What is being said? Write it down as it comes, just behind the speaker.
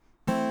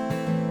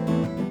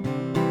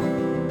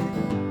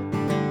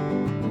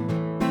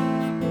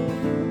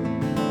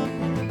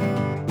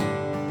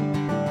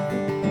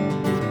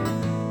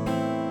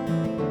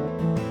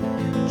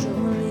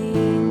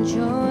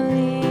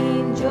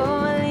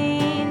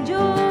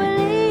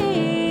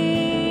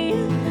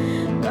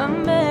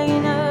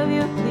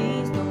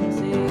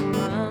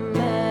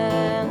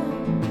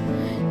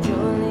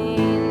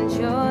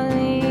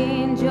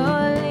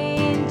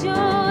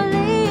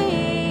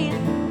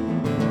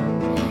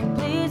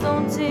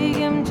take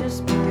him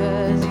just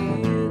because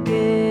you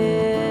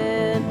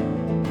can.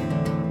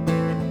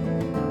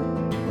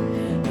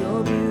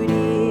 Your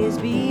beauty is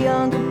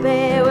beyond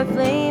compare, with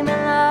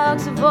flaming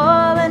locks of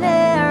auburn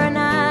hair and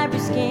ivory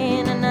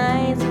skin and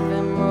eyes of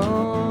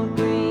emerald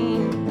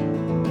green.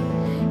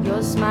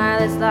 Your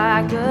smile is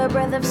like a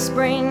breath of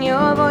spring,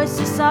 your voice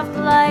is soft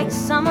like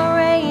summer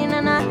rain,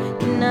 and I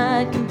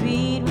cannot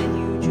compete with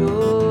you,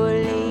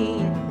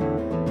 Jolene.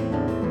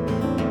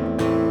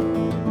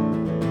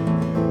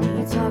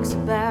 He talks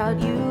about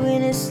you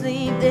in his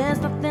sleep, there's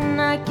nothing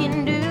I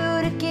can do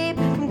to keep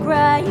from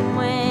crying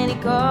when he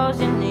calls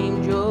your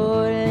name,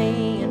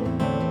 Jolene.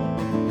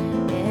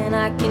 And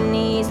I can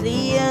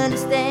easily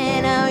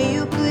understand how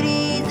you could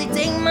easily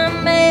take my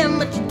man,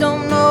 but you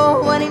don't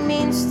know what he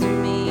means to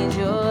me,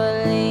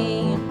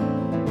 Jolene.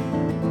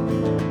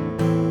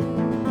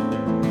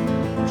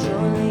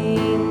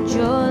 Jolene,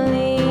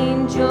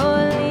 Jolene,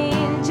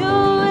 Jolene,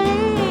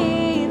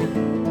 Jolene,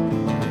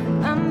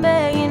 I'm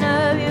begging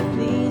of you,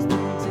 please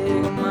don't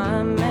take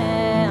my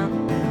man.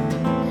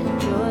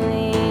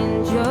 Jolene,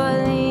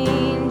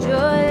 Jolene,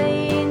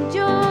 Jolene,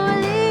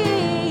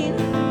 Jolene,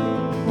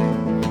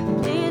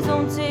 please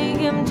don't take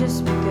him just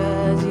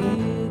because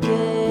you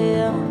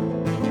can.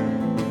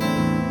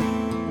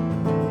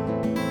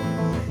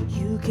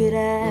 You could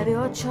have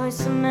your choice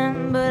of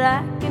men, but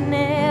I can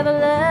never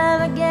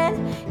love again.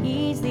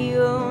 He's the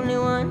only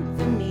one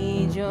for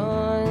me,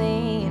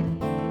 Jolene.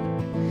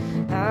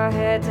 I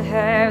had to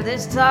have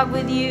this talk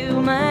with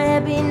you. My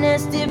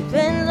happiness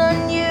depends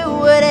on you.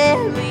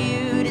 Whatever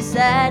you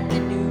decide to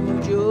do,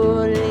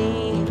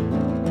 Jolene.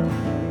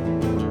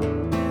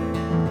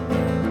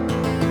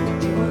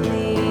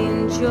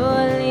 Jolene,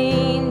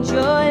 Jolene,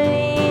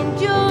 Jolene,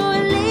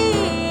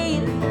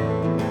 Jolene,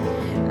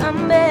 I'm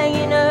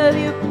begging of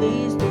you,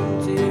 please don't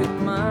take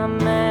my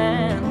man.